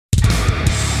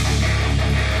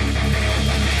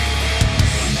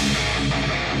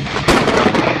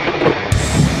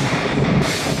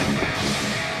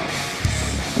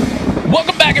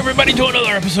everybody to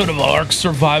another episode of ARK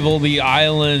Survival The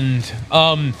Island.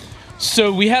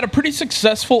 So we had a pretty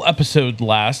successful episode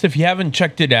last. If you haven't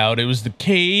checked it out, it was the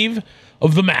Cave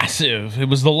of the Massive. It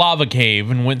was the lava cave,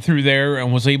 and went through there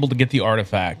and was able to get the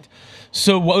artifact.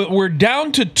 So we're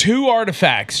down to 2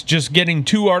 artifacts, just getting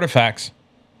 2 artifacts.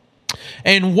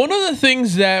 And one of the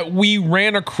things that we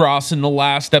ran across in the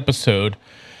last episode,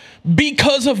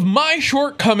 because of my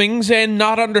shortcomings and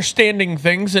not understanding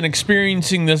things and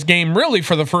experiencing this game really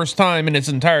for the first time in its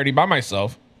entirety by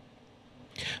myself.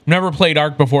 Never played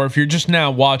ARK before. If you're just now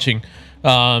watching,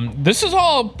 this is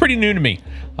all pretty new to me.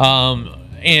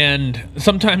 And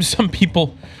sometimes some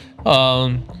people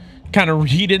kind of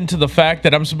read into the fact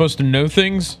that I'm supposed to know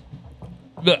things.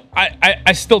 But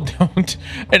I still don't.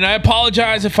 And I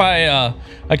apologize if I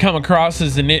come across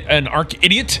as an ARK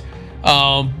idiot.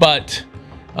 But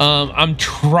I'm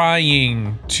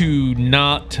trying to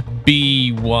not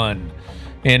be one.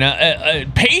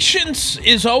 And patience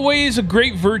is always a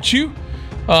great virtue,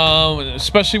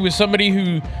 especially with somebody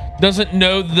who doesn't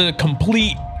know the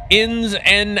complete ins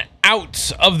and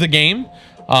outs of the game,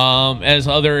 as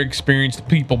other experienced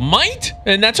people might.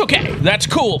 And that's okay. That's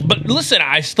cool. But listen,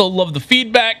 I still love the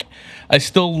feedback. I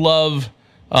still love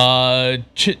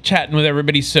chit-chatting with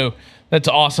everybody. So that's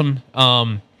awesome.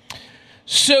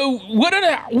 So what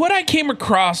I came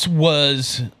across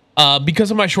was,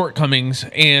 because of my shortcomings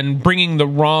and bringing the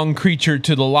wrong creature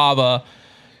to the lava,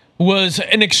 was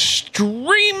an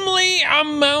extremely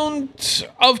amount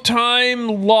of time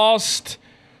lost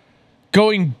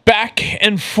going back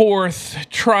and forth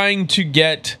trying to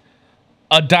get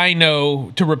a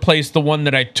dino to replace the one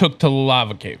that I took to the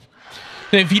lava cave.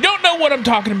 Now, if you don't know what I'm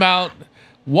talking about,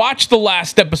 watch the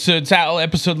last episode,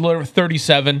 episode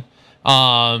 37.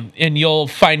 And you'll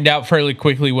find out fairly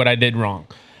quickly what I did wrong.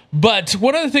 But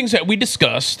one of the things that we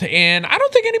discussed, and I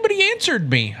don't think anybody answered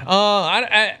me.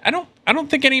 I don't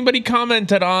think anybody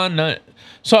commented on.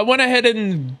 So I went ahead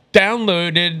and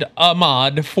downloaded a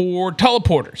mod for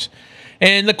teleporters.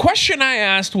 And the question I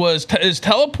asked was, is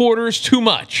teleporters too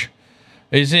much?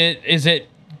 Is it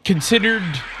considered?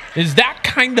 Is that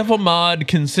kind of a mod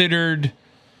considered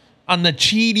on the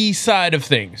cheaty side of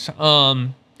things?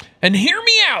 And hear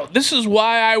me out. This is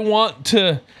why I want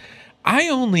to... I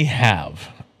only have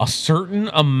a certain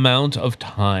amount of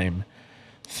time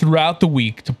throughout the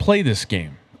week to play this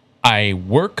game. I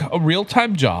work a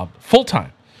real-time job,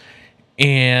 full-time.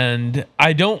 And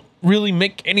I don't really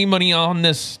make any money on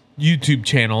this YouTube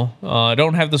channel. I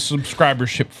don't have the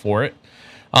subscribership for it.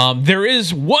 There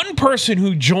is one person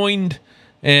who joined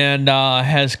and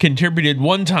has contributed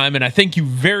one time, and I thank you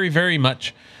very, very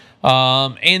much.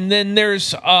 And then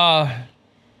there's the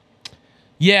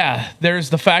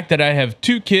fact that I have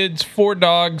 2 kids, 4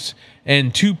 dogs,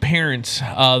 and 2 parents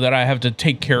that I have to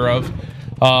take care of.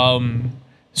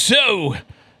 So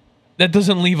that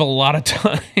doesn't leave a lot of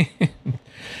time.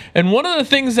 And one of the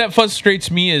things that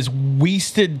frustrates me is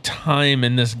wasted time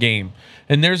in this game.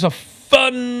 And there's a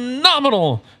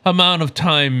phenomenal amount of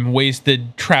time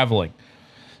wasted traveling.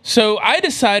 So I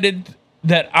decided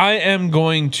that I am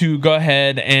going to go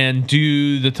ahead and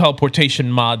do the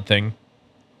teleportation mod thing.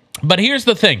 But here's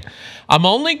the thing. I'm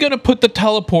only going to put the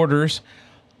teleporters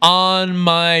on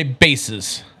my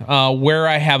bases, where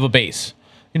I have a base.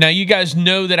 Now, you guys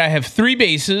know that I have 3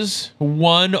 bases,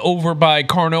 one over by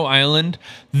Carno Island,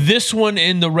 this one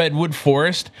in the Redwood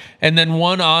Forest, and then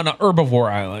one on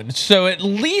Herbivore Island. So at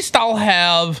least I'll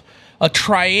have a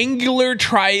triangular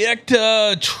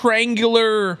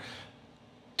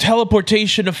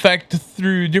teleportation effect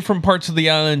through different parts of the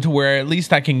island to where at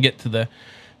least I can get to the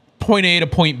point A to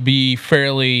point B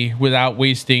fairly without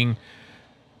wasting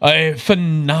a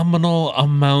phenomenal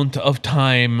amount of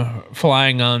time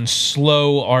flying on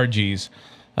slow RGs.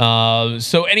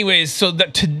 So anyways,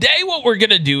 today what we're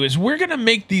going to do is we're going to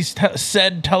make these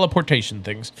said teleportation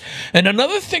things. And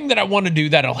another thing that I want to do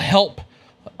that'll help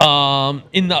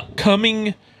in the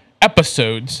coming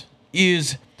episodes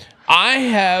is I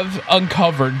have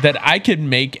uncovered that I can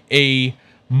make a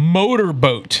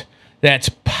motorboat that's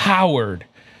powered.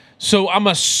 So I'm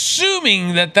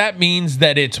assuming that that means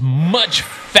that it's much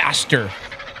faster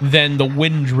than the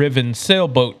wind-driven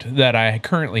sailboat that I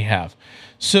currently have.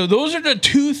 So those are the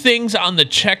 2 things on the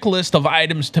checklist of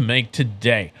items to make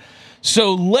today.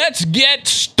 So let's get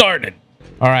started.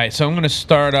 All right, so I'm going to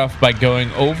start off by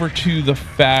going over to the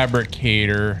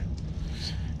fabricator.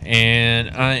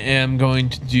 And I am going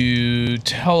to do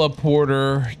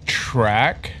teleporter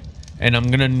track. And I'm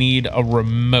going to need a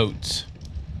remote.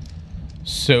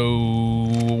 So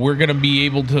we're going to be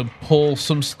able to pull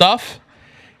some stuff.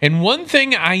 And one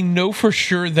thing I know for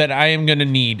sure that I am going to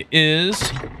need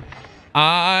is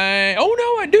Oh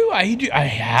no, I do. I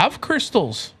have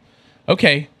crystals.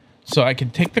 Okay, so I can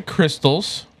take the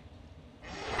crystals.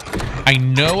 I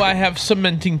know I have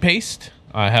cementing paste.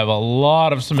 I have a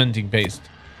lot of cementing paste.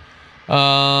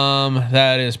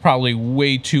 That is probably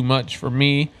way too much for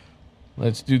me.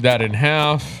 Let's do that in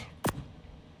half.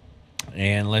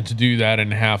 And let's do that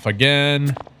in half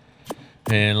again.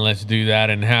 And let's do that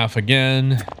in half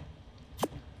again.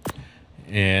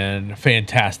 And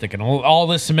fantastic. And all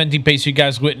this cementing paste you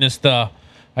guys witnessed, I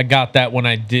got that when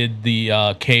I did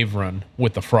the cave run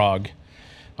with the frog.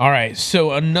 All right,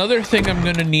 so another thing I'm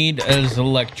going to need is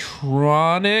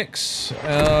electronics,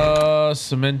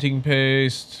 cementing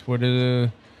paste, what is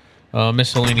it?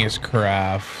 Miscellaneous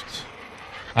craft.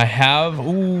 I have,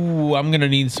 ooh, I'm going to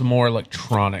need some more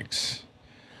electronics.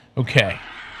 Okay,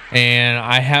 and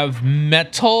I have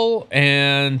metal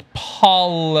and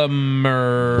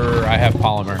polymer. I have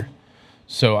polymer,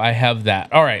 so I have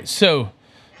that. All right, so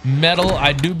metal,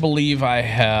 I do believe I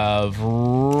have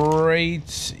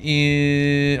right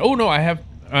in... Oh, no, I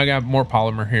got more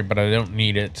polymer here, but I don't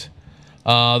need it.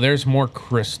 There's more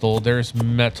crystal. There's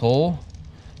metal.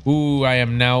 Ooh, I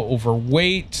am now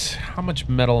overweight. How much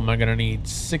metal am I going to need?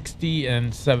 60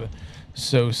 and 7.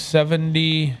 So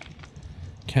 70.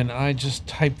 Can I just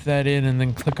type that in and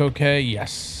then click OK?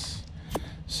 Yes.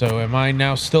 So am I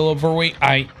now still overweight?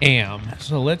 I am.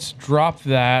 So let's drop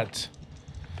that.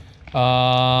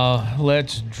 I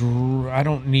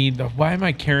don't need the, why am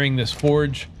I carrying this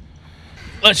forge?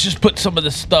 Let's just put some of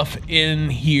the stuff in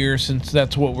here since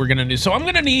that's what we're gonna do. So I'm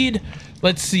gonna need,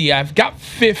 let's see, I've got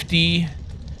 50.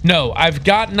 No, I've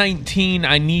got 19.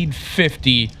 I need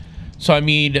 50. So I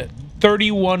need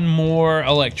 31 more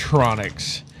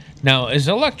electronics. Now, is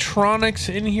electronics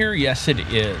in here? Yes, it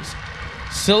is.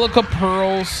 Silica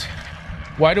pearls.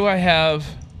 Why do I have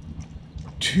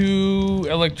 2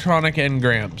 electronic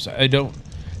engrams? I don't...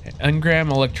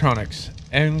 Engram electronics.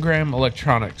 Engram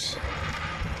electronics.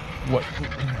 What?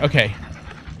 Okay.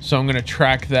 So I'm going to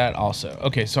track that also.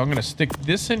 Okay, so I'm going to stick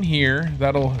this in here.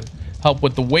 That'll help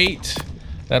with the weight.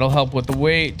 That'll help with the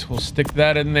weight. We'll stick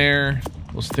that in there.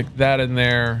 We'll stick that in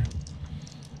there.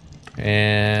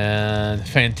 And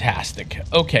fantastic.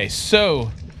 Okay,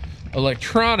 so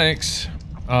electronics...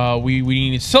 we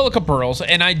need silica pearls,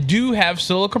 and I do have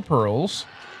silica pearls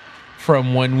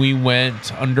from when we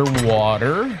went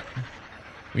underwater.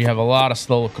 We have a lot of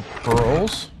silica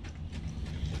pearls,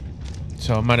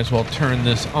 so I might as well turn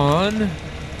this on.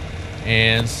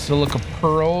 And silica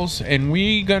pearls, and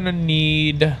we gonna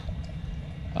need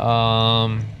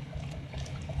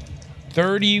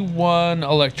 31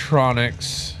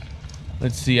 electronics.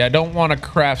 Let's see, I don't want to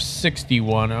craft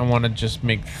 61. I want to just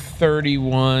make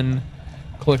 31.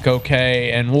 Click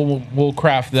OK, and we'll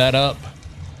craft that up.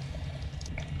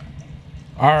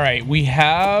 All right, we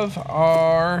have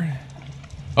our...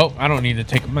 Oh, I don't need to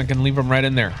take them. I can leave them right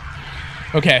in there.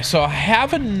 Okay, so I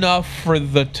have enough for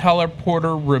the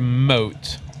teleporter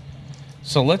remote.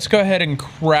 So let's go ahead and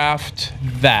craft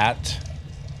that.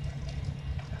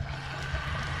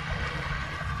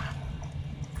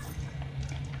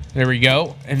 There we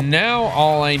go. And now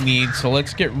all I need, so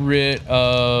let's get rid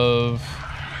of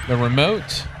the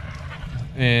remote,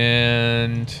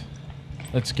 and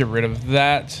let's get rid of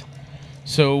that.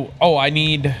 So, oh, I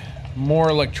need more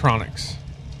electronics.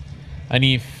 I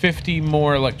need 50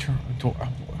 more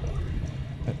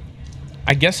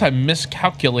I guess I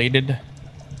miscalculated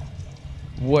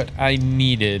what I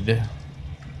needed.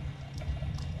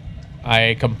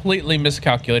 I completely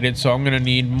miscalculated, so I'm gonna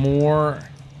need more.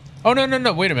 Oh,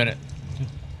 no, wait a minute.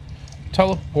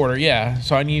 Teleporter, yeah,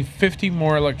 so I need 50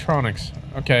 more electronics.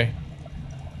 Okay.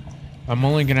 I'm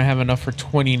only gonna have enough for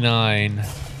 29.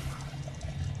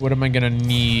 What am I gonna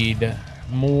need?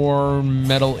 More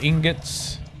metal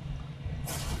ingots.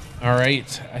 All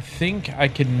right, I think I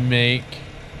can make...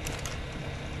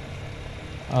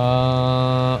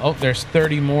 oh, there's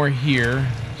 30 more here,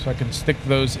 so I can stick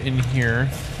those in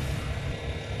here.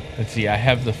 Let's see, I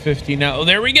have the 50 now. Oh,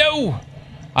 there we go!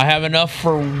 I have enough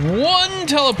for 1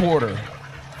 teleporter,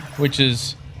 which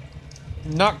is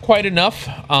not quite enough.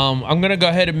 I'm gonna go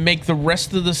ahead and make the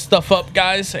rest of the stuff up,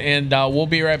 guys, and we'll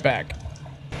be right back.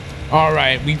 All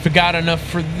right, we've got enough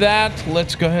for that.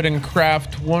 Let's go ahead and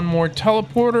craft 1 more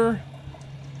teleporter,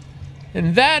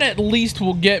 and that at least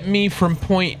will get me from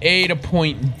point A to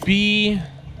point B.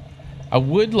 I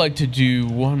would like to do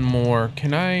 1 more.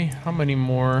 Can I? How many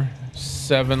more?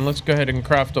 7. Let's go ahead and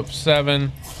craft up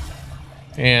 7,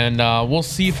 and we'll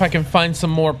see if I can find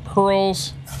some more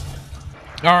pearls.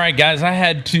 All right, guys, I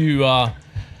had to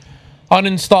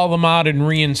uninstall the mod and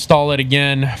reinstall it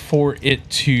again for it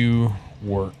to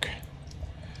work.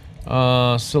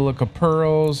 Silica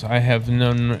pearls. I have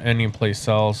none anyplace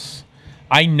else.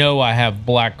 I know I have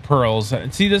black pearls.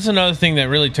 See, this is another thing that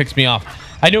really ticks me off.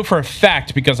 I know for a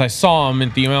fact because I saw them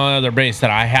at the other base that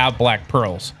I have black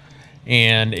pearls,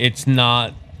 and it's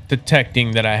not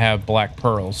detecting that I have black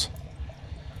pearls.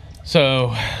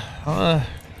 So,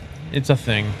 it's a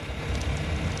thing.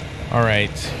 All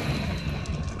right.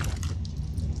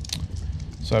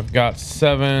 So I've got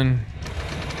 7.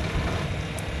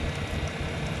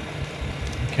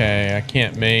 Okay, I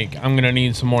can't make. I'm gonna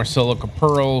need some more silica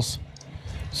pearls.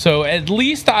 So at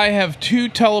least I have 2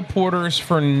 teleporters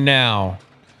for now.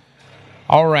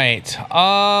 All right.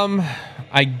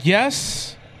 I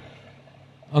guess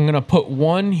I'm gonna put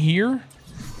 1 here.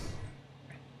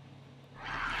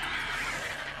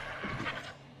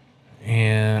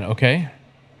 And okay.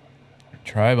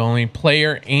 Tribe only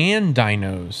player and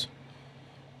dinos.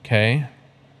 Okay.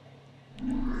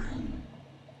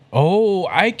 Oh,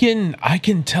 I can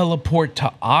teleport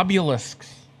to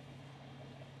obelisks.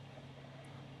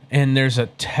 And there's a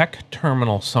tech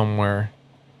terminal somewhere.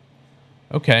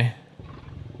 Okay.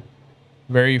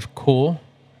 Very cool.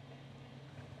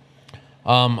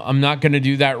 I'm not going to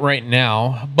do that right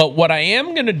now, but what I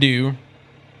am going to do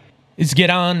is get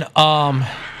on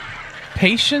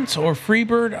Patience or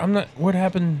Freebird. I'm not. What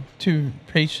happened to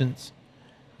Patience?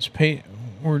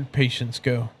 Where'd Patience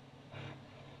go?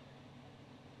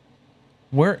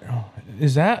 Where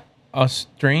is that? A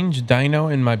strange dino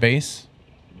in my base?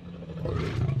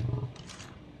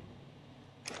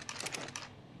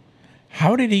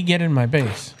 How did he get in my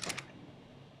base?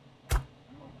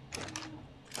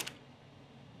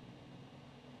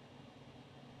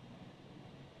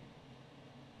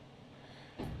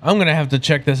 I'm gonna have to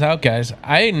check this out, guys.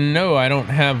 I know I don't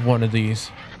have one of these.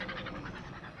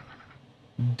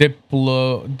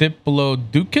 Diplodocus?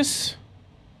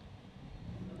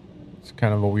 It's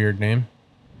kind of a weird name.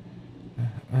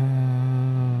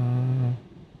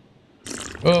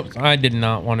 Oops, I did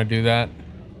not want to do that.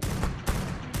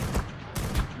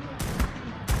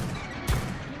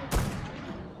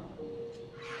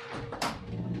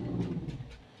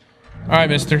 All right,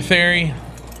 Mr. Theory.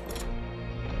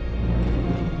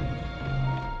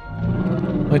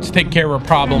 Let's take care of a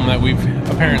problem that we've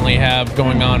apparently have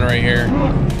going on right here.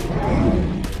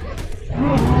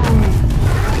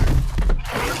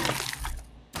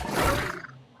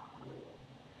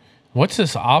 What's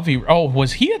this Avi? Oh,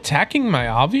 was he attacking my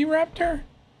Avi Raptor?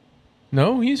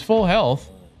 No, he's full health.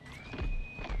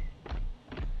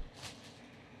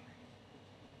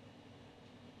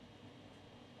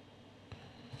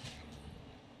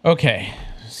 Okay,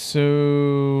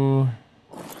 so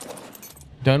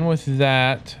done with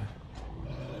that.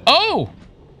 Oh!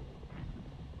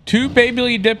 2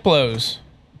 baby Diplos.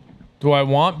 Do I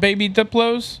want baby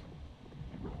Diplos?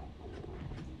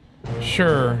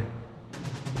 Sure.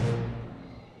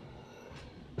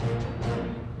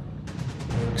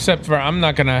 Except for I'm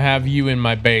not gonna have you in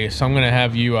my base. I'm gonna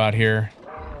have you out here.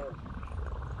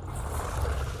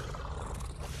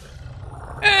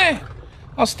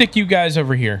 I'll stick you guys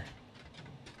over here.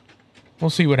 We'll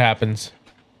see what happens.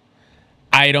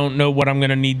 I don't know what I'm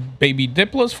gonna need baby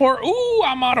Diplos for. Ooh,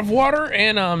 I'm out of water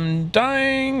and I'm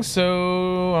dying,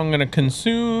 so I'm gonna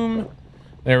consume.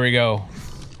 There we go.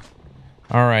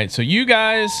 All right, so you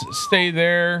guys stay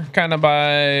there, kind of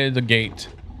by the gate.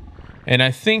 And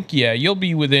I think, yeah, you'll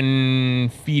be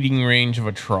within feeding range of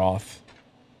a trough.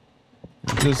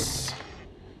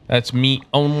 That's meat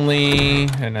only,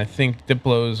 and I think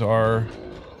Diplos are...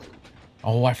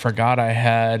 Oh, I forgot I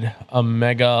had a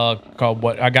mega called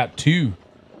what? I got 2.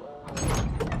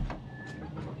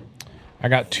 I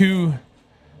got 2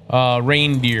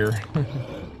 reindeer.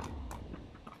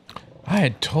 I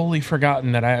had totally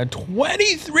forgotten that I had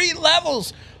 23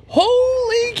 levels.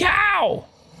 Holy cow!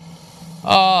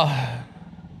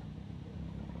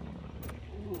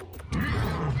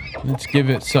 Let's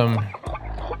give it some.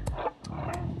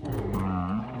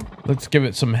 Let's give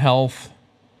it some health.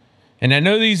 And I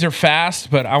know these are fast,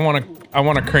 but I want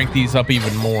to crank these up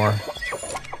even more.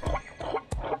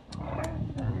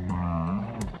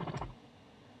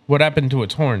 What happened to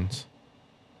its horns?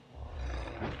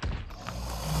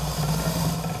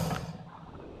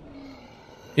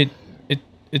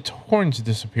 Its horns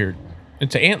disappeared.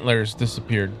 Its antlers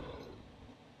disappeared.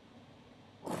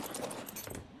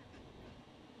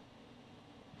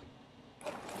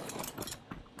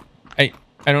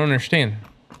 I don't understand.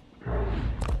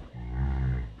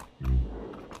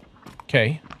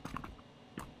 Okay.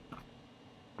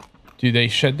 Do they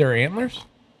shed their antlers?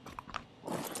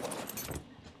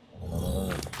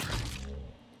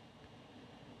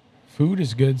 Food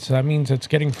is good, so that means it's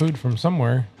getting food from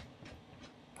somewhere.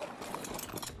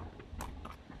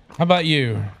 How about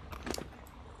you?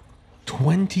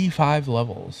 25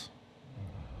 levels.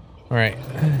 All right.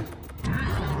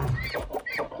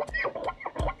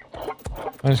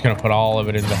 I'm just gonna put all of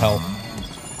it into health.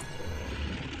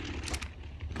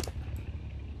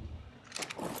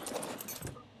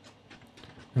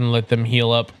 And let them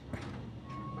heal up.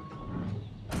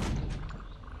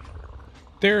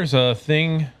 There's a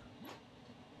thing.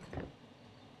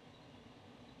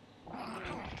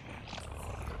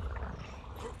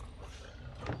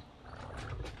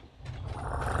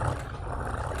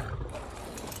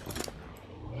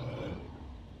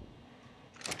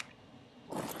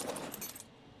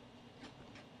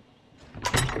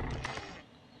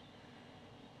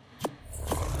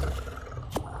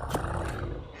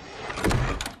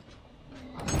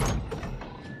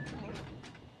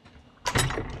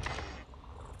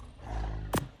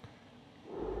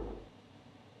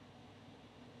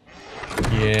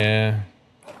 Yeah.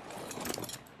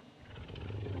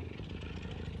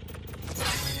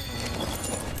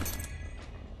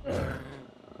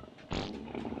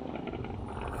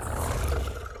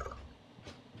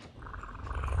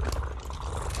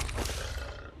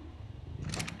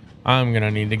 I'm gonna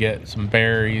need to get some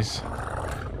berries.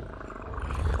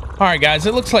 All right, guys,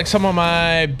 it looks like some of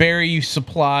my berry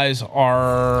supplies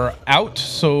are out,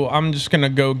 so I'm just gonna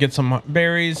go get some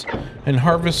berries and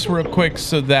harvest real quick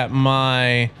so that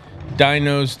my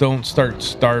dinos don't start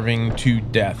starving to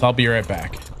death. I'll be right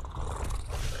back.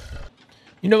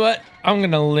 You know what? I'm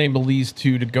gonna label these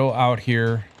two to go out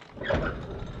here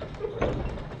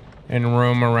and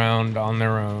roam around on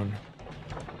their own.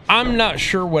 I'm not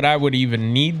sure what I would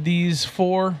even need these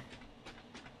for.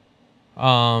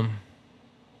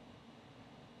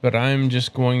 But I'm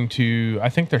just going to... I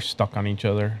think they're stuck on each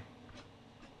other.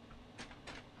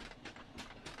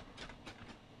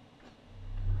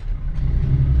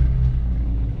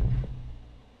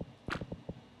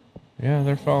 Yeah,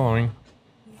 they're following.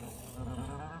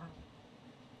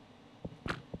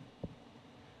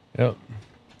 Yep.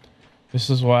 This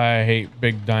is why I hate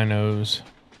big dinos.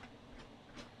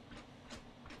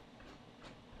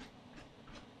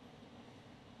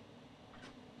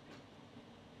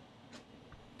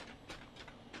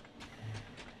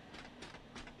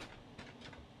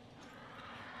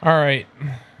 All right,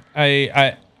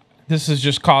 this is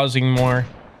just causing more.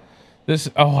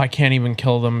 Oh, I can't even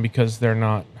kill them because they're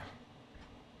not.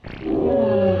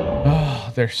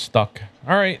 Oh, they're stuck.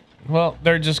 All right, well,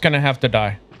 they're just gonna have to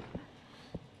die.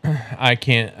 I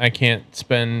can't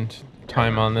spend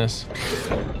time on this.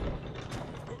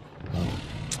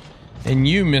 And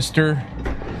you, mister,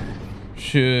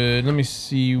 let me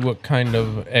see what kind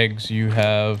of eggs you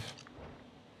have.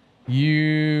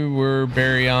 You were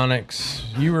Baryonyx.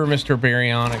 You were Mr.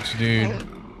 Baryonyx, dude.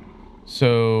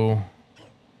 So,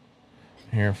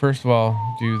 here, first of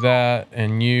all, do that,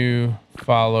 and you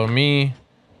follow me.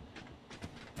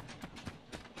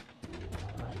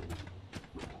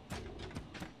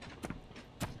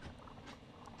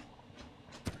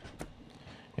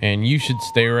 And you should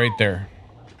stay right there.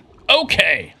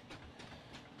 Okay.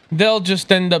 They'll just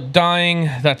end up dying.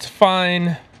 That's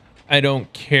fine. I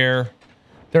don't care.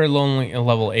 They're lonely at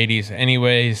level 80s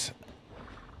anyways.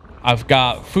 I've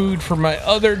got food for my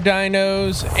other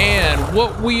dinos, and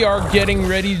what we are getting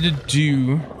ready to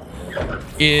do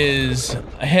is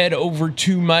head over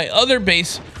to my other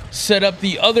base, set up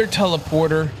the other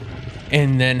teleporter,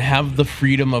 and then have the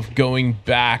freedom of going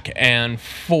back and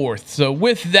forth. So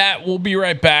with that, we'll be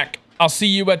right back. I'll see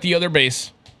you at the other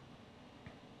base.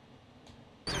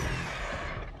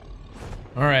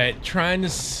 All right, trying to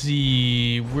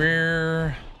see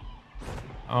where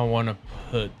I want to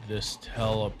put this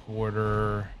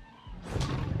teleporter.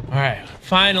 All right,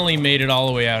 finally made it all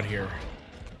the way out here.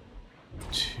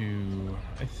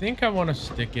 I think I want to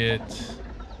stick it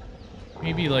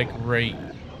maybe like right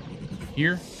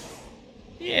here.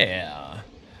 Yeah.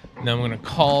 Now I'm going to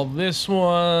call this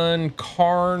one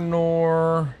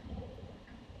Carnor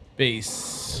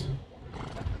Base.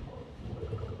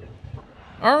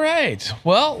 All right,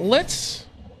 well, let's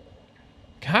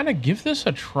kind of give this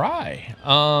a try.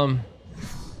 Hold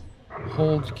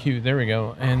Q, there we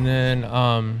go. And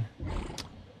then,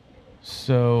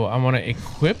 so I want to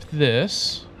equip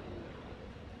this.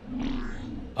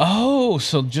 Oh,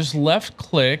 so just left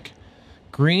click.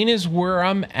 Green is where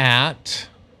I'm at.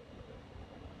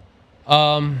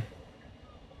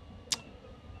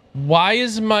 Why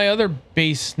is my other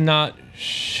base not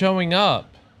showing up?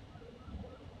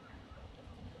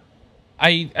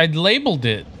 I labeled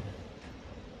it.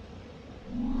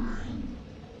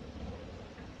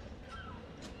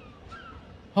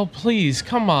 Oh, please,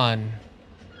 come on.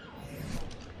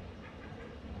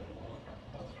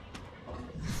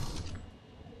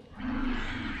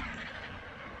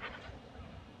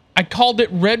 I called it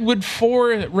Redwood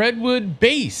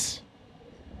Base.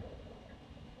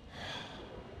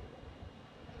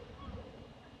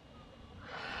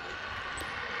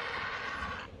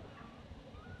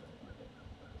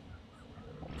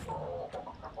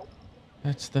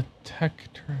 That's the tech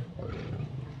term.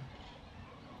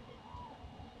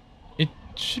 It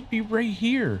should be right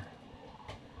here.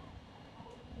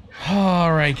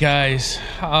 All right, guys.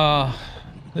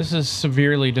 This is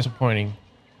severely disappointing.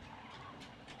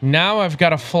 Now I've got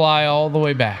to fly all the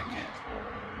way back.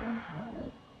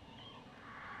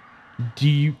 Do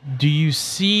you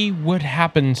see what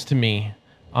happens to me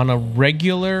on a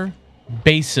regular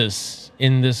basis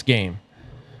in this game?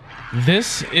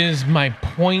 This is my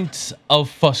points of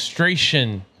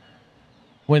frustration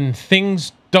when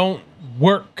things don't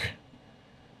work.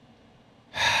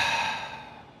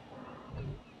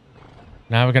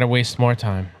 Now we gotta waste more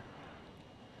time.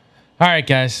 All right,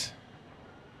 guys.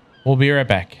 We'll be right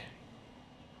back.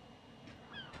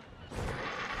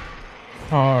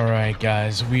 All right,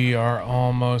 guys. We are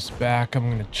almost back.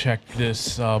 I'm gonna check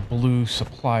this blue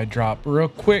supply drop real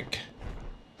quick.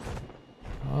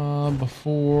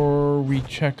 Before we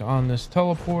check on this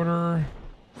teleporter.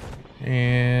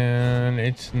 And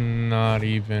it's not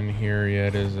even here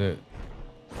yet, is it?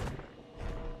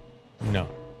 No.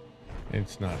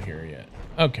 It's not here yet.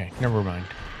 Okay, never mind.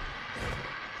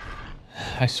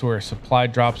 I swear supply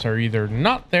drops are either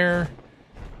not there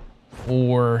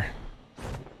or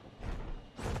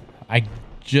I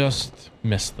just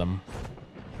miss them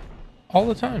all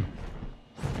the time.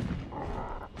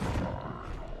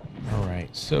 All right,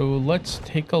 so let's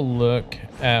take a look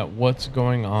at what's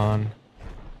going on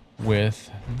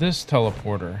with this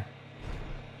teleporter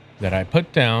that I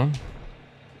put down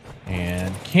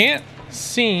and can't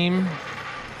seem.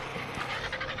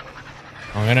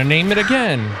 I'm gonna name it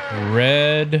again,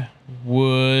 Redwood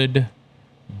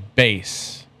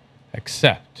Base.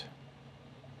 Accept.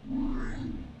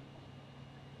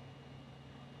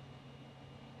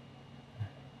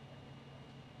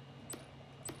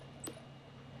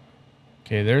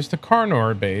 Okay, there's the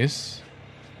Carnor base.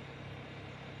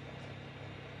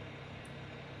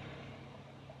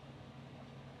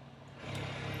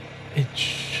 It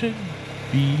should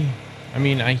be, I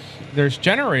mean, there's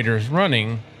generators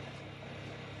running.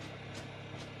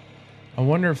 I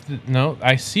wonder if no,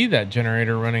 I see that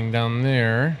generator running down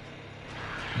there.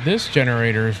 This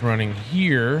generator is running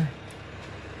here.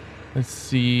 Let's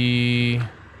see.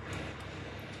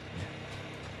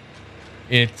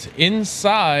 It's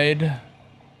inside.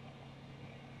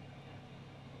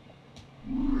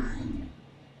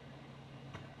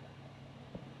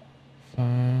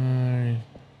 Fine.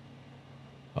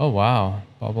 Oh wow,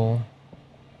 bubble.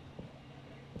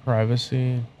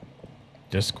 Privacy.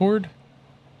 Discord.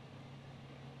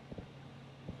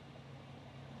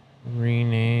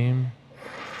 Rename,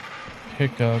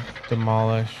 pick up,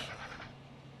 demolish.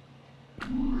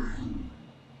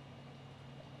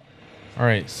 All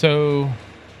right, so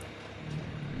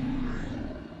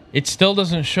it still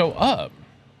doesn't show up.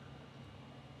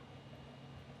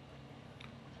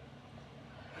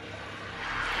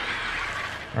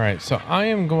 All right, so I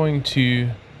am going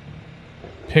to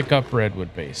pick up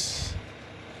Redwood Base.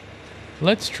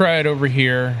 Let's try it over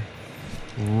here,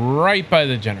 right by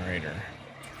the generator.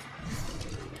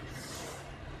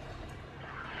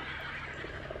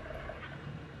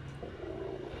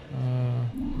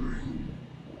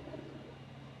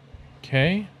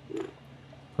 Okay.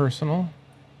 Personal.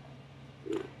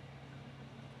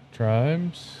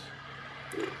 Tribes.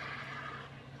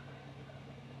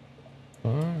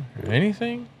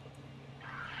 Anything?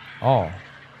 All.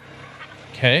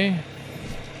 Okay.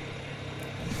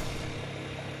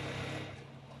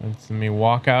 Let me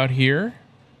walk out here.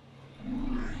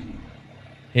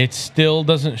 It still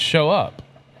doesn't show up.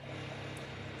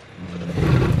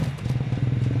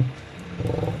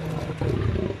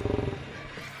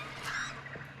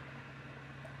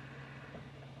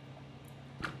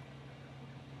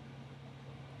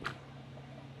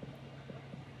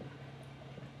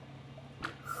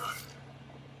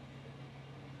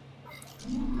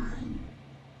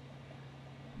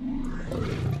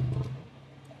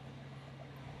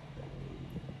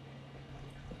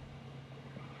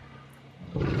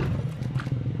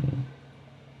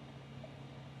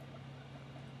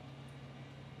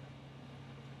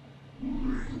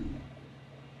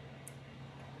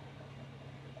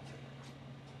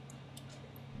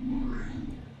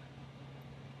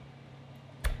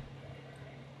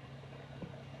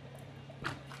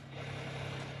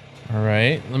 All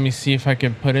right, let me see if I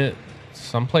can put it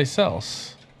someplace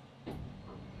else.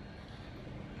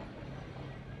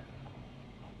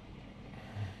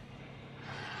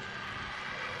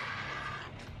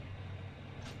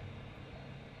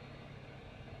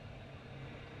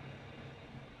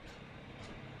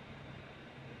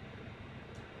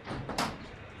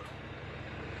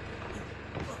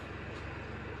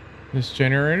 This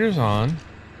generator's on.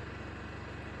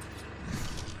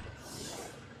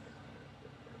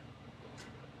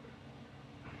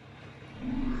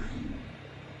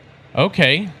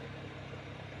 Okay.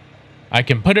 I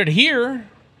can put it here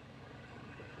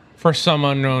for some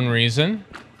unknown reason.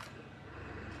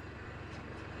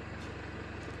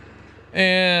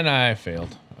 And I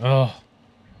failed. Oh.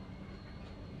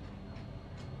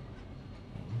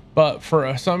 But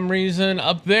for some reason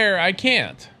up there, I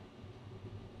can't.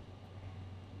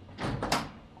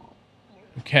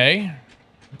 Okay.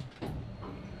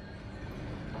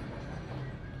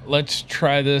 Let's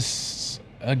try this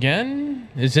again.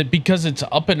 Is it because it's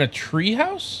up in a tree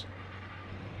house?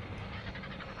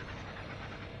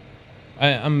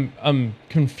 I'm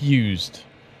confused.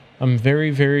 I'm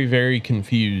very, very, very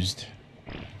confused.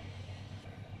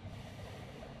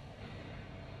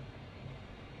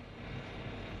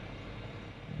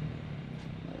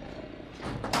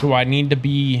 Do I need to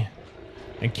be...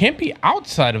 It can't be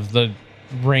outside of the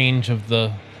range of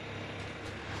the...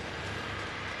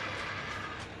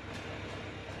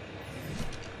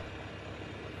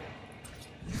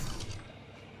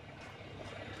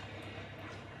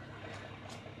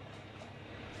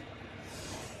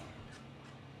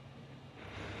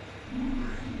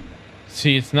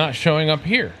 See, it's not showing up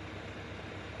here.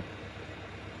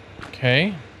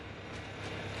 Okay.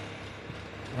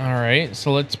 All right,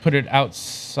 so let's put it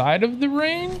outside of the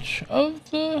range of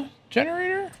the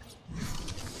generator.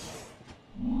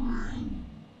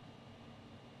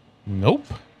 Nope.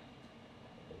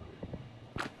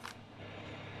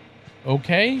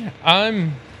 Okay,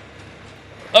 I'm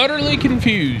utterly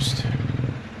confused.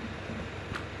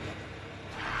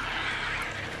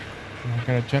 I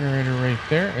got a generator right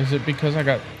there. Is it because I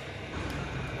got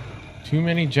too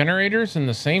many generators in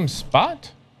the same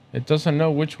spot? It doesn't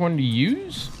know which one to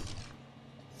use?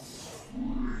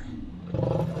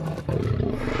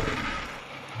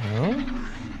 No.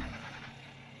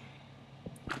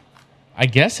 I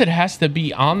guess it has to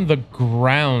be on the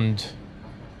ground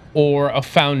or a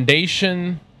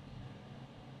foundation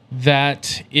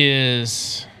that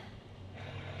is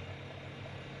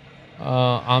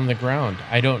on the ground.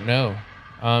 I don't know.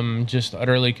 I'm just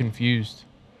utterly confused.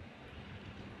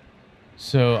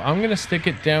 So I'm going to stick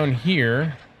it down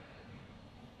here.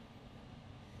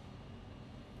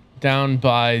 Down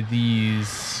by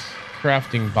these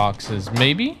crafting boxes,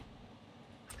 maybe?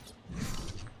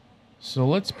 So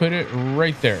let's put it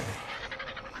right there.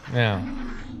 Now.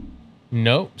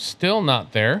 Nope, still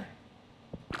not there.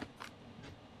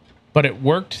 But it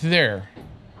worked there.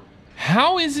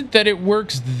 How is it that it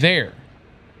works there?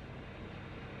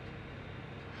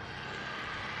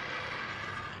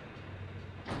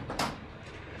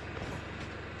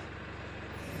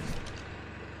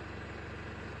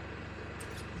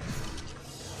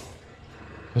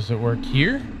 Does it work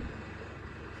here?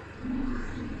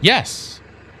 Yes,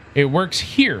 it works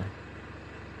here.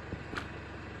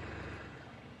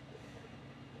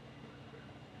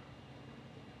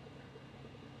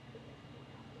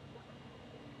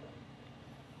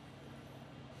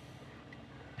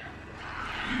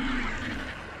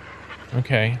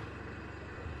 Okay.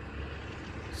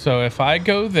 So if I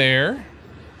go there...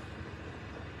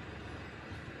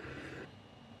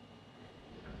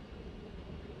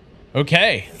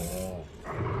 Okay.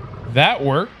 That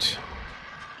worked.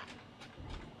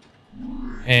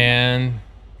 And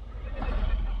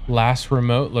last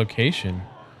remote location.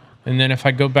 And then if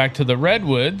I go back to the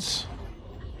redwoods...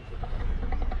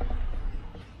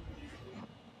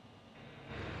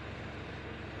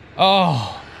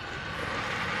 Oh...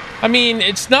 I mean,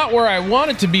 it's not where I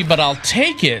want it to be, but I'll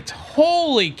take it.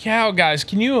 Holy cow, guys.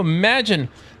 Can you imagine?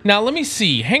 Now, let me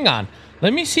see. Hang on.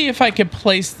 Let me see if I can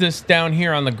place this down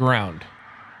here on the ground.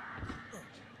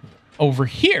 Over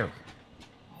here.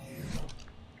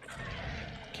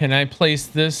 Can I place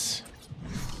this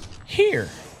here?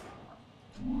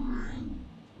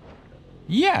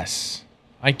 Yes,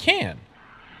 I can.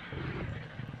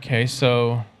 Okay,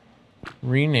 so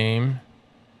rename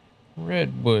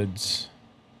Redwoods.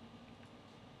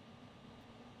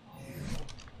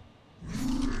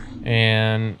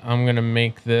 And I'm going to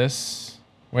make this...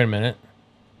 Wait a minute.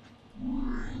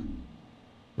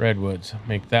 Redwoods.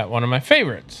 Make that one of my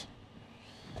favorites.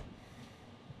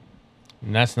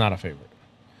 And that's not a favorite.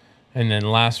 And then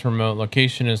last remote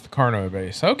location is the Carno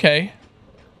base. Okay.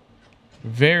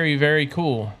 Very, very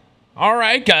cool. All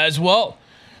right, guys. Well,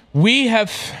 we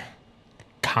have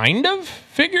kind of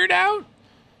figured out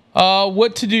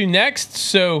what to do next.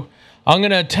 So... I'm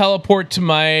going to teleport to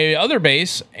my other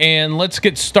base, and let's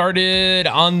get started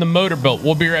on the motorboat.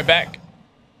 We'll be right back.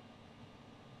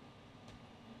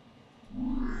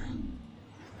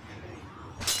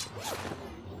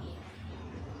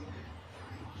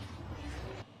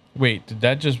 Wait, did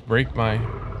that just break my...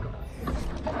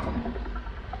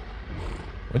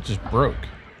 What just broke?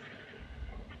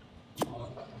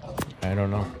 I don't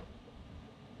know.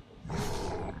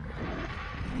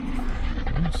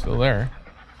 I'm still there.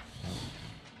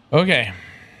 Okay.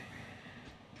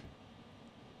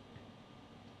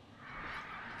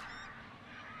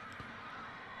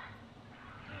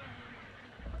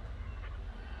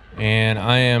 And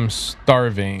I am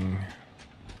starving.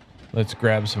 Let's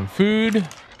grab some food.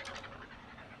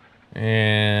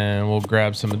 And we'll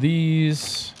grab some of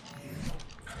these.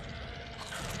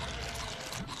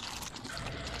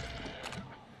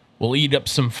 We'll eat up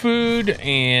some food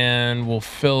and we'll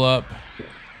fill up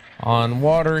on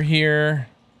water here.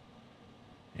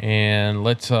 And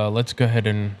let's go ahead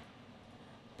and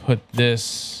put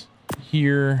this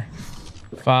here.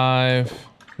 5.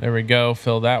 There we go.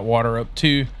 Fill that water up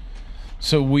too.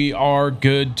 So we are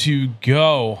good to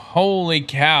go. Holy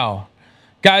cow.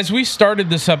 Guys, we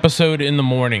started this episode in the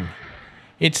morning.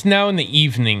 It's now in the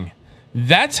evening.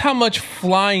 That's how much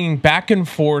flying back and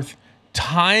forth,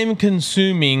 time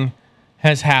consuming,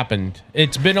 has happened.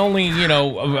 It's been only, you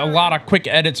know, a lot of quick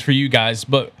edits for you guys,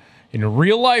 but in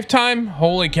real lifetime,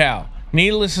 holy cow.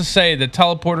 Needless to say, the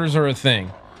teleporters are a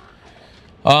thing.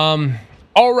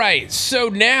 All right, so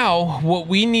now what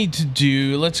we need to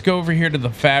do, let's go over here to the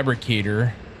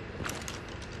fabricator.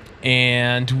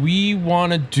 And we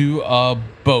want to do a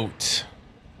boat.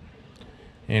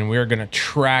 And we're going to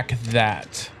track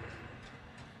that.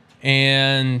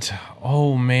 And,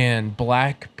 oh man,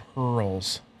 black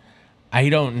pearls. I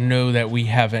don't know that we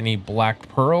have any black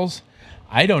pearls.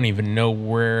 I don't even know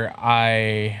where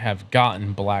I have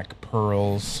gotten black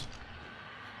pearls.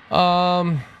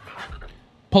 Pullet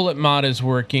mod is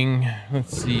working.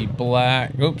 Let's see,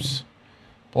 black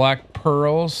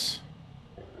pearls.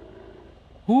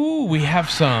 Ooh, we have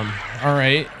some. All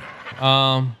right.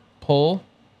 Pull.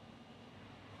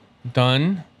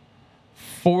 Done.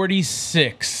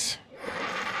 46.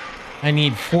 I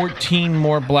need 14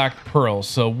 more black pearls,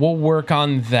 so we'll work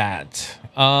on that.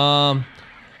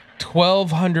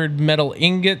 1,200 metal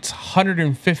ingots,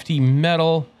 150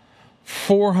 metal,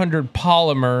 400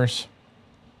 polymers.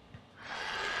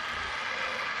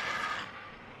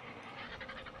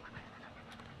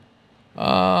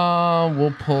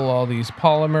 We'll pull all these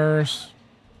polymers.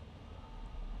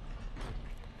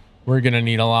 We're gonna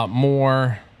need a lot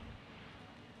more.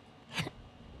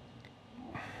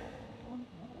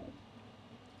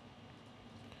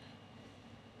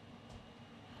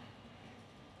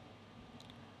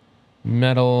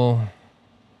 Metal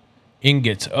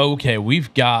ingots. Okay,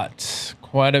 we've got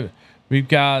quite a...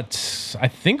 I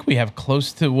think we have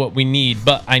close to what we need,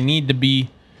 but I need to be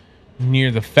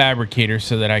near the fabricator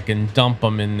so that I can dump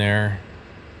them in there.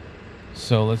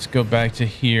 So let's go back to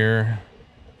here.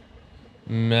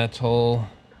 Metal.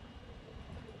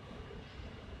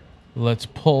 Let's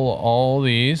pull all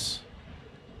these.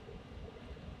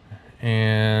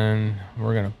 And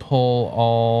we're going to pull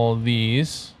all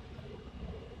these.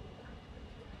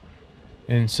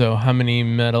 And so how many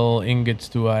metal ingots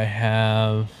do I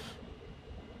have?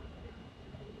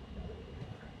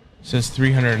 It says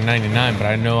 399, but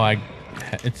I know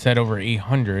it said over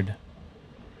 800.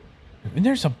 And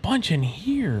there's a bunch in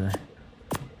here.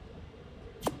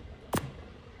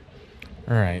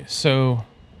 All right, so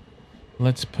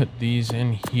let's put these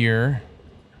in here.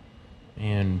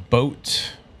 And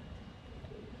boat.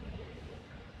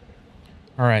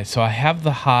 All right, so I have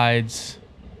the hides.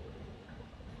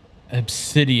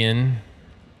 Obsidian.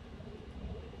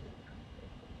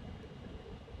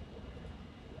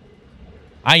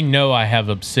 I know I have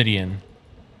obsidian.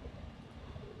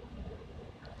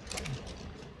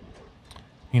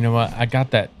 You know what? I got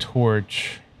that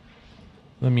torch.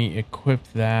 Let me equip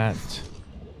that.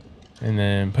 And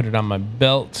then put it on my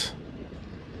belt.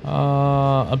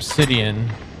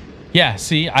 Obsidian. Yeah,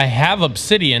 see, I have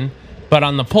obsidian, but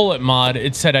on the pullet mod,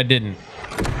 it said I didn't.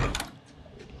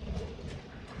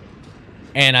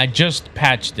 And I just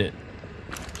patched it.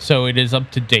 So it is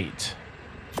up to date.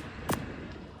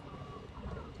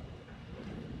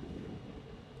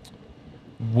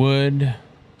 Wood.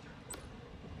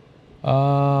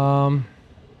 Polymer.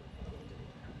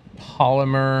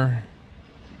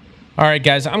 All right,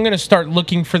 guys, I'm going to start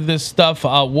looking for this stuff.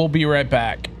 We'll be right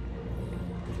back.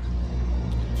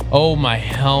 Oh, my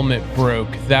helmet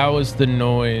broke. That was the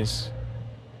noise.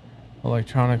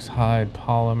 Electronics, hide,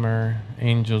 polymer,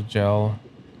 angel gel.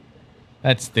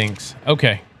 That stinks.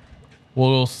 Okay.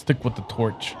 We'll stick with the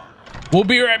torch. We'll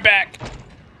be right back.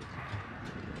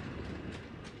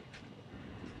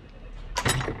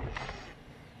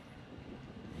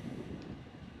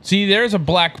 See, there's a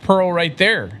black pearl right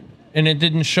there. and it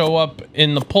didn't show up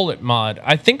in the pull it mod.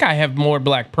 I think I have more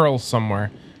black pearls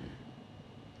somewhere.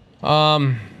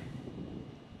 And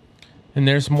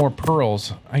there's more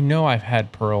pearls. I know I've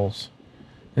had pearls.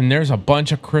 And there's a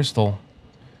bunch of crystal.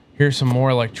 Here's some more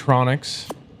electronics.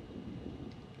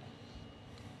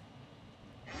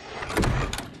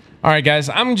 Alright guys,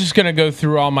 I'm just gonna go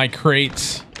through all my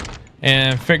crates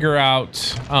and figure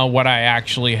out what I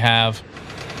actually have.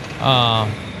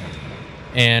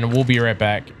 And we'll be right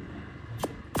back.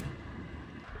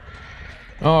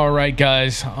 Alright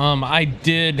guys, I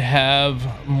did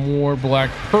have more black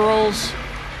pearls.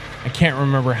 I can't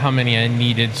remember how many I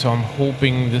needed, so I'm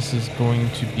hoping this is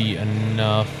going to be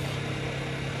enough.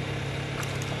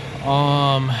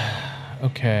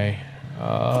 Okay.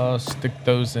 Stick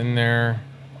those in there.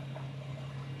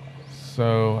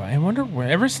 So, I wonder,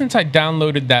 ever since I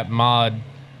downloaded that mod,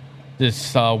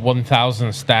 this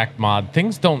 1000 stack mod,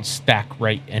 things don't stack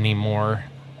right anymore.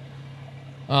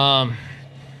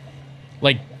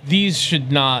 Like, these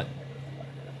should not...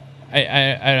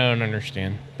 I don't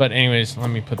understand. But anyways, let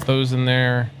me put those in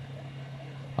there.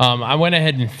 I went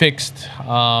ahead and fixed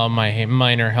my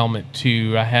miner helmet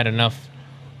too. I had enough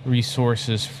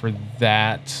resources for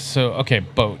that. So, okay,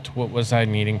 boat. What was I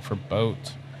needing for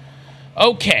boat?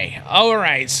 Okay, all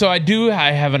right. So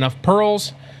I have enough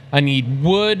pearls. I need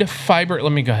wood, fiber.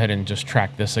 Let me go ahead and just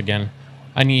track this again.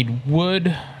 I need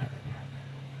wood.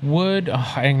 Oh,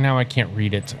 now I can't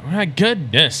read it. My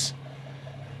goodness.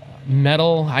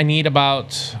 Metal. I need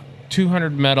about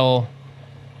 200 metal.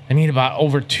 I need about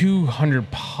over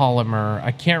 200 polymer.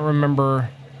 I can't remember.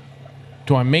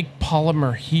 Do I make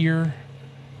polymer here?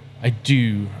 I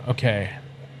do. Okay.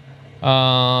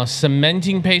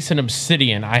 Cementing paste and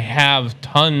obsidian. I have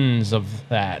tons of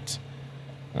that.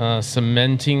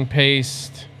 Cementing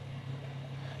paste.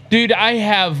 Dude, I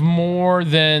have more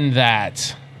than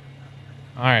that.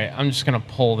 All right, I'm just going to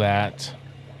pull that.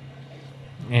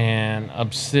 And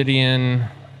obsidian.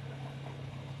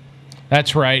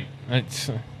 That's right.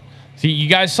 See, you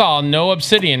guys saw no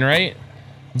obsidian, right?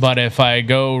 But if I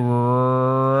go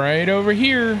right over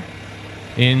here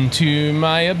into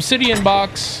my obsidian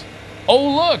box.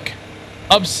 Oh, look.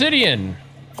 Obsidian.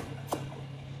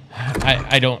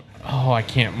 I don't. Oh, I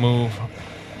can't move.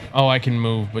 Oh, I can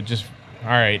move, but just. All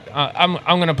right. I'm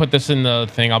going to put this in the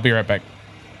thing. I'll be right back.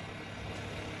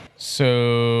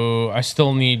 So I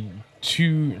still need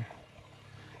 2.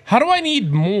 How do I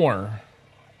need more?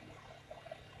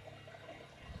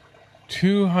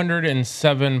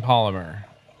 207 polymer.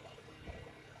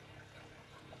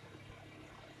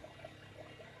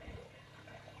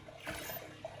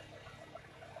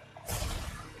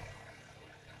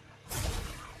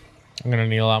 I'm gonna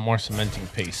need a lot more cementing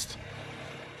paste.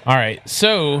 All right,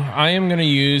 so I am gonna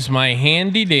use my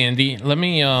handy dandy. Let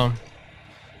me go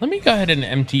ahead and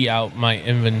empty out my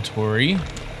inventory.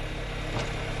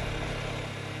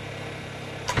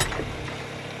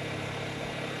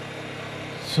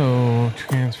 So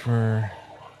transfer.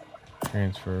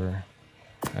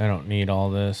 I don't need all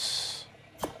this.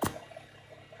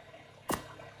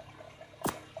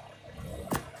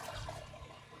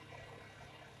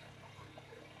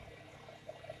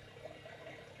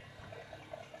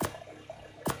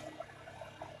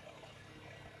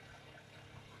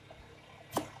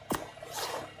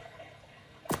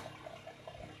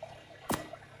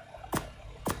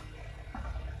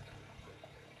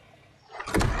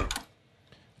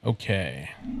 Okay.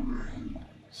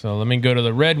 So let me go to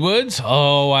the redwoods.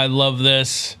 Oh, I love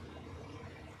this.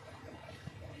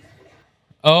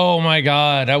 Oh my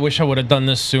God. I wish I would have done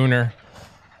this sooner.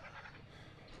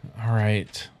 All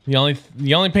right. The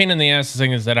only pain in the ass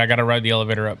thing is that I got to ride the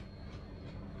elevator up.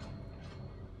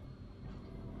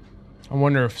 I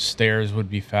wonder if stairs would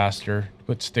be faster.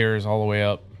 Put stairs all the way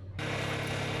up.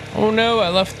 Oh no, I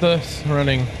left this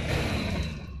running.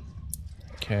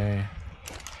 Okay.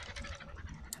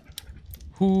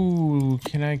 Ooh,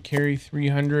 can I carry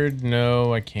 300?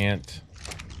 No, I can't.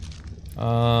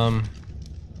 So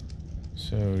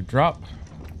drop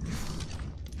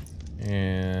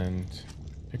and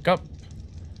pick up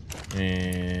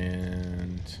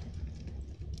and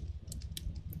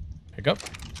pick up.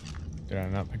 Did I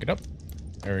not pick it up?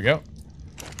 There we go.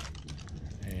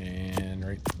 And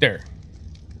right there.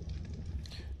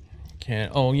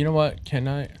 Oh, you know what? Can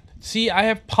I see? I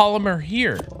have polymer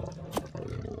here.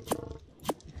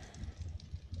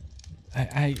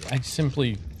 I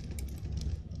simply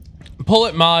pull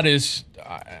it mod is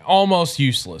almost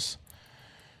useless.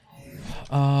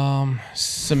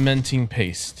 Cementing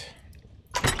paste.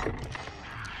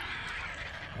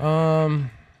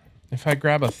 If I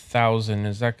grab 1,000,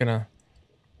 is that gonna?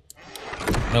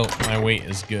 Nope, my weight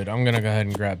is good. I'm gonna go ahead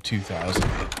and grab 2,000.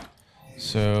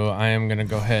 So I am gonna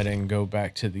go ahead and go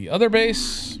back to the other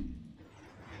base.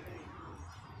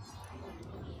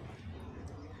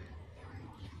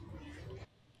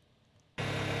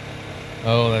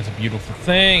 Oh, that's a beautiful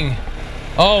thing.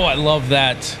 Oh, I love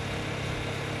that.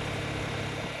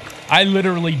 I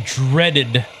literally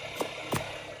dreaded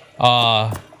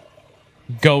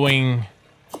going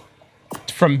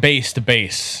from base to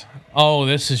base. Oh,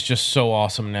 this is just so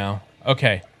awesome now.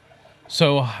 Okay.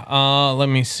 So, let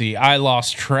me see. I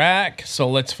lost track, so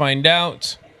let's find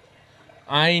out.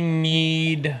 I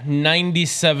need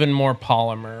 97 more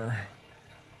polymer.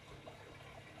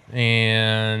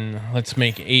 And let's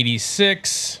make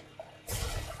 86.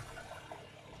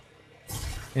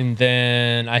 And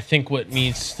then I think I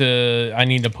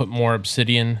need to put more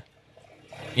obsidian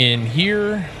in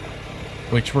here,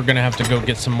 which we're gonna have to go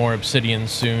get some more obsidian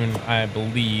soon, I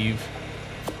believe.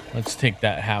 Let's take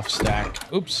that half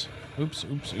stack. Oops.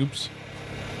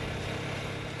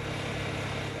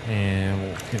 And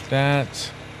we'll get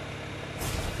that.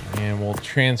 And we'll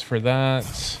transfer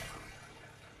that.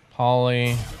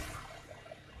 Poly.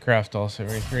 Craft all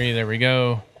 73. There we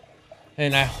go.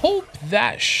 And I hope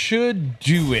that should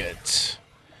do it.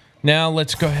 Now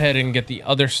let's go ahead and get the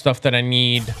other stuff that I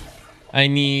need. I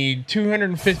need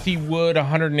 250 wood,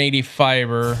 180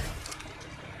 fiber.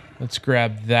 Let's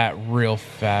grab that real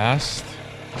fast.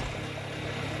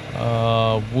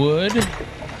 Wood.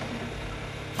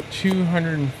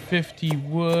 250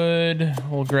 wood.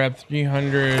 We'll grab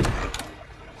 300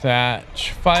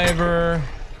 thatch fiber.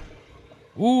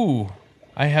 Ooh,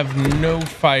 I have no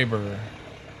fiber.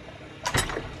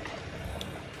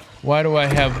 Why do I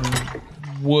have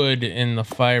wood in the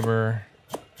fiber?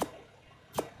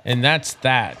 And that's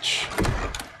thatch.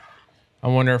 I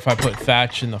wonder if I put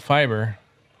thatch in the fiber.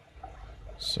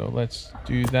 So let's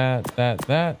do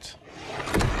that.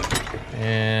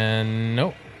 And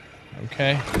nope.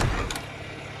 Okay.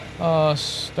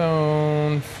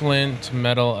 Stone, flint,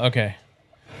 metal. Okay.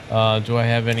 Do I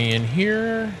have any in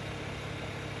here?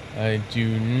 I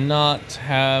do not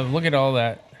have. Look at all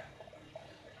that.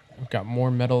 I've got more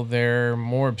metal there,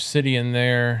 more obsidian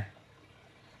there,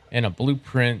 and a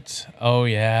blueprint. Oh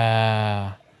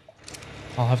yeah.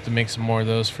 I'll have to make some more of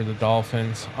those for the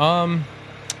dolphins.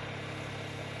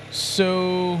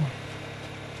 So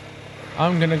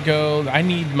I'm gonna go. I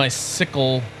need my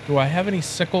sickle. Do I have any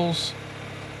sickles?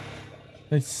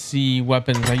 Let's see,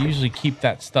 weapons. I usually keep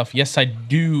that stuff. Yes, I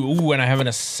do. Ooh, and I have an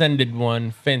ascended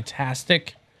one.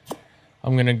 Fantastic.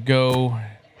 I'm gonna go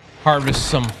harvest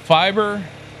some fiber,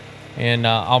 and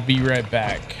I'll be right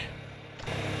back.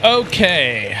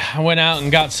 Okay, I went out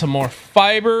and got some more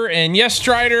fiber, and yes,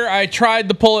 Strider, I tried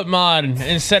the pull it mod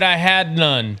and said I had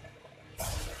none.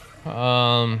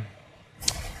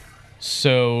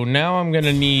 So now I'm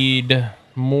gonna need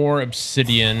more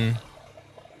obsidian.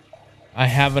 I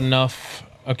have enough.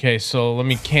 Okay, so let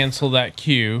me cancel that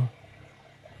queue.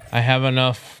 I have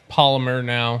enough polymer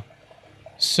now.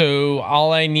 So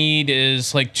all I need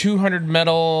is like 200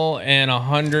 metal and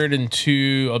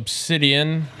 102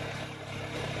 obsidian.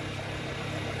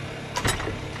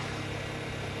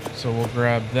 So we'll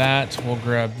grab that. We'll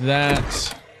grab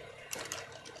that.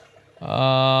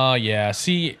 Yeah,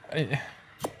 see,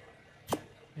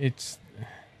 it's...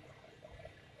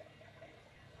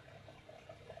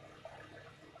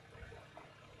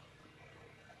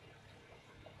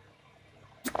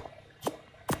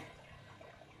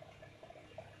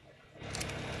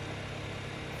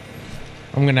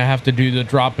 I'm gonna have to do the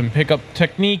drop and pick up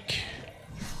technique.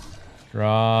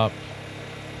 Drop,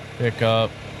 pick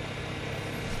up,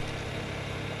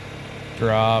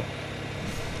 drop.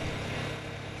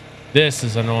 This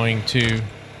is annoying too.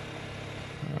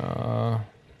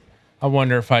 I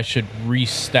wonder if I should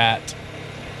restat.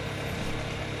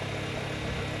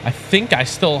 I think I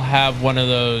still have one of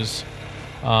those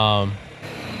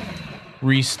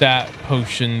restat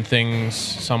potion things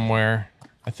somewhere.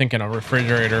 I think in a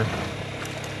refrigerator.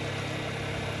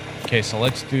 Okay, so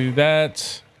let's do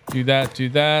that. Do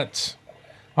that.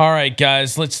 All right,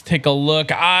 guys, let's take a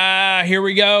look. Here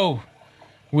we go.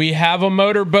 We have a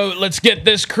motorboat. Let's get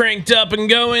this cranked up and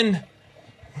going.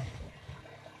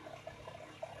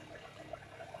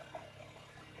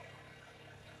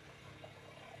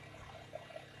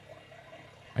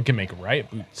 I can make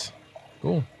riot boots.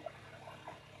 Cool.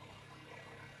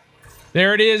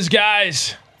 There it is,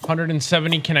 guys.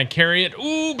 170. Can I carry it?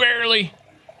 Ooh, barely.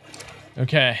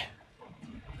 Okay.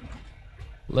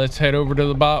 Let's head over to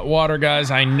the water, guys.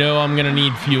 I know I'm going to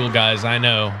need fuel, guys. I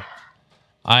know.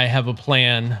 I have a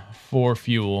plan for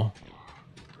fuel.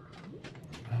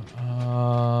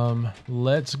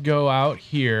 Let's go out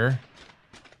here.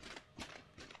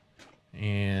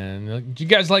 And do you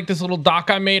guys like this little dock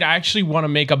I made? I actually want to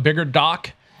make a bigger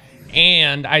dock.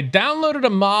 And I downloaded a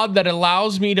mod that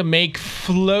allows me to make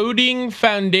floating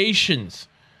foundations.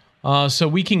 So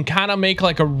we can kind of make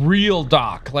like a real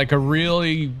dock, like a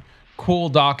really cool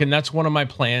dock. And that's one of my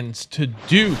plans to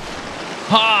do.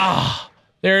 Ah,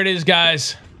 there it is,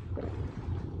 guys.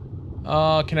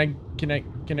 Can I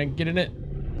get in it?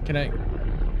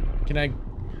 Can I?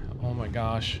 Oh my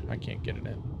gosh, I can't get in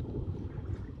it.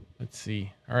 Let's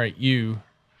see. All right, you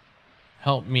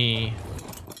help me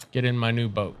get in my new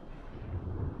boat.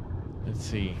 Let's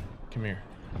see. Come here.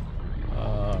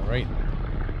 Right.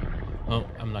 Oh,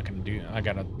 I'm not gonna do. I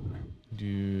gotta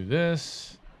do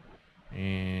this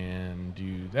and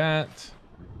do that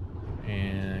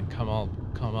and come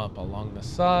up along the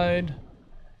side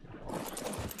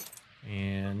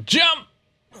and jump.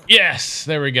 Yes,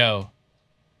 there we go.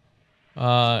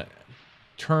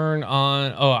 Turn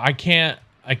on. Oh, I can't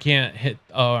hit.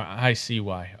 Oh, I see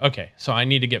why. Okay, so I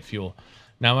need to get fuel.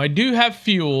 Now I do have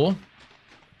fuel.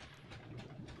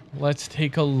 Let's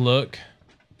take a look.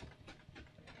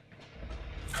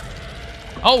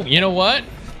 Oh, you know what?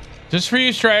 Just for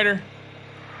you, Strider.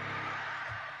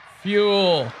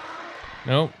 Fuel.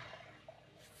 Nope.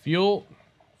 Fuel.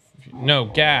 No,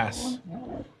 gas.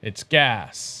 It's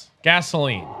gas.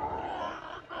 Gasoline.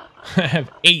 I have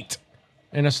 8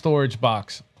 in a storage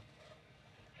box.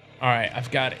 All right, I've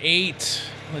got 8.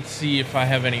 Let's see if I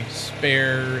have any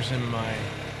spares in my...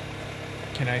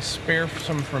 Can I spare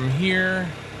some from here?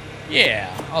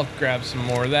 Yeah, I'll grab some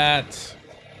more of that.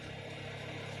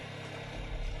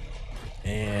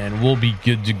 And we'll be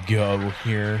good to go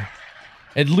here.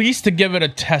 At least to give it a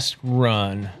test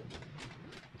run.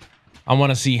 I want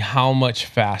to see how much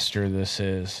faster this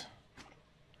is.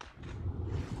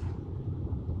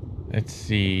 Let's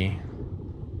see.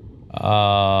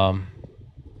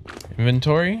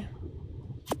 Inventory.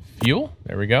 Fuel.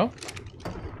 There we go.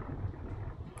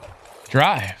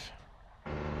 Drive.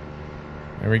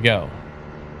 There we go.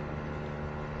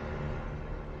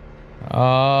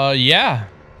 Yeah.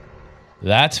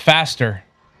 That's faster.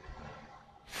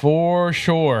 For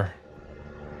sure.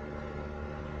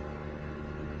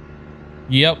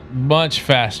 Yep, much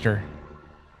faster.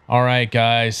 All right,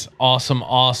 guys. Awesome,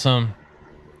 awesome.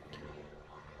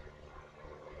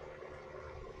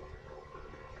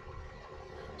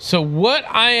 So what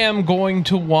I am going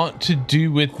to want to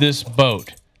do with this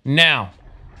boat now.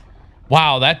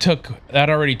 Wow, that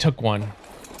already took one.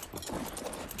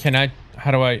 Can I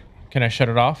shut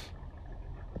it off?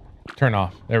 Turn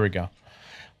off. There we go.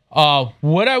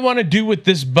 What I want to do with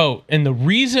this boat, and the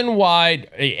reason why,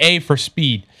 A, for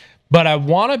speed, but I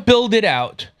want to build it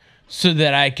out so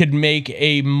that I could make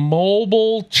a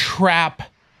mobile trap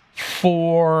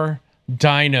for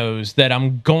dinos that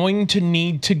I'm going to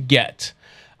need to get.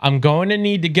 I'm going to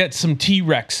need to get some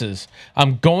T-Rexes.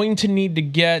 I'm going to need to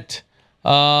get,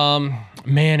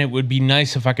 man, it would be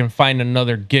nice if I can find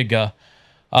another Giga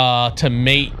to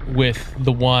mate with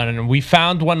the one. And we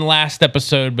found one last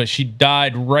episode, but she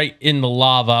died right in the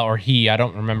lava, or he, I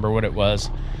don't remember what it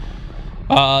was.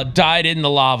 Died in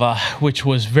the lava, which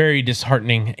was very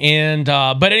disheartening. And,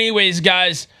 but anyways,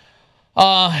 guys,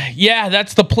 yeah,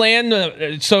 that's the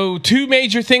plan. So 2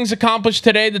 major things accomplished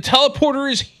today. The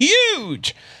teleporter is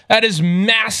huge. That is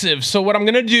massive. So what I'm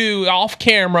going to do off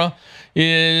camera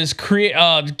is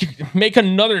make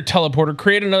another teleporter,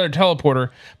 create another teleporter,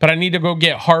 but I need to go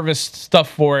get harvest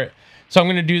stuff for it. So I'm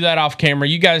going to do that off camera.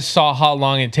 You guys saw how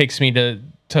long it takes me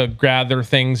to gather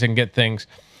things and get things.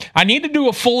 I need to do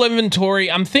a full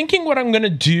inventory. I'm thinking what I'm going to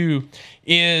do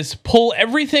is pull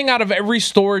everything out of every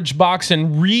storage box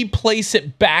and replace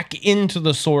it back into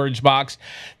the storage box.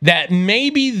 That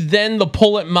maybe then the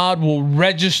pull it mod will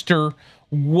register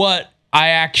what I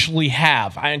actually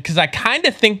have. Because I kind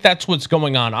of think that's what's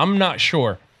going on. I'm not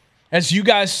sure. As you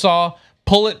guys saw,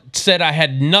 pull it said I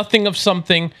had nothing of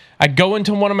something. I go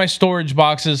into one of my storage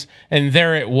boxes and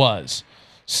there it was.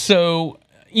 So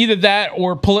either that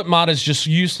or pull it mod is just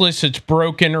useless. It's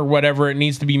broken or whatever. It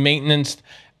needs to be maintained.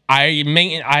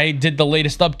 I did the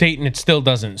latest update and it still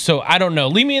doesn't. So I don't know.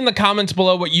 Leave me in the comments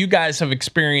below what you guys have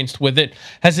experienced with it.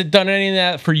 Has it done any of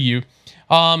that for you?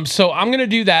 So I'm going to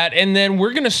do that. And then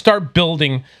we're going to start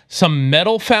building some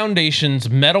metal foundations,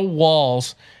 metal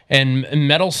walls, and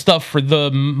metal stuff for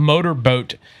the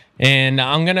motorboat. And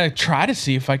I'm going to try to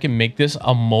see if I can make this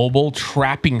a mobile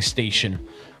trapping station.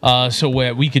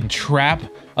 So we can trap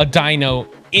a dino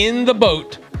in the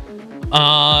boat,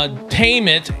 tame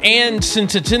it, and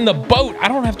since it's in the boat, I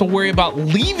don't have to worry about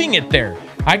leaving it there.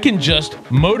 I can just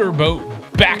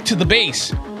motorboat back to the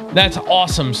base. That's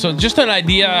awesome. So just an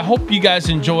idea. I hope you guys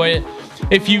enjoy it.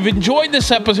 If you've enjoyed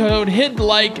this episode, hit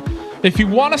like. If you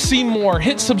want to see more,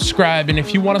 hit subscribe. And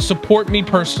if you want to support me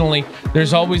personally,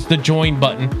 there's always the join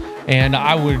button. And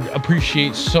I would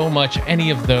appreciate so much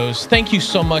any of those. Thank you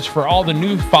so much for all the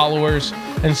new followers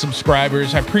and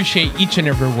subscribers. I appreciate each and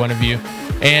every one of you.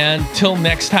 And till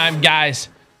next time, guys,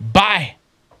 bye.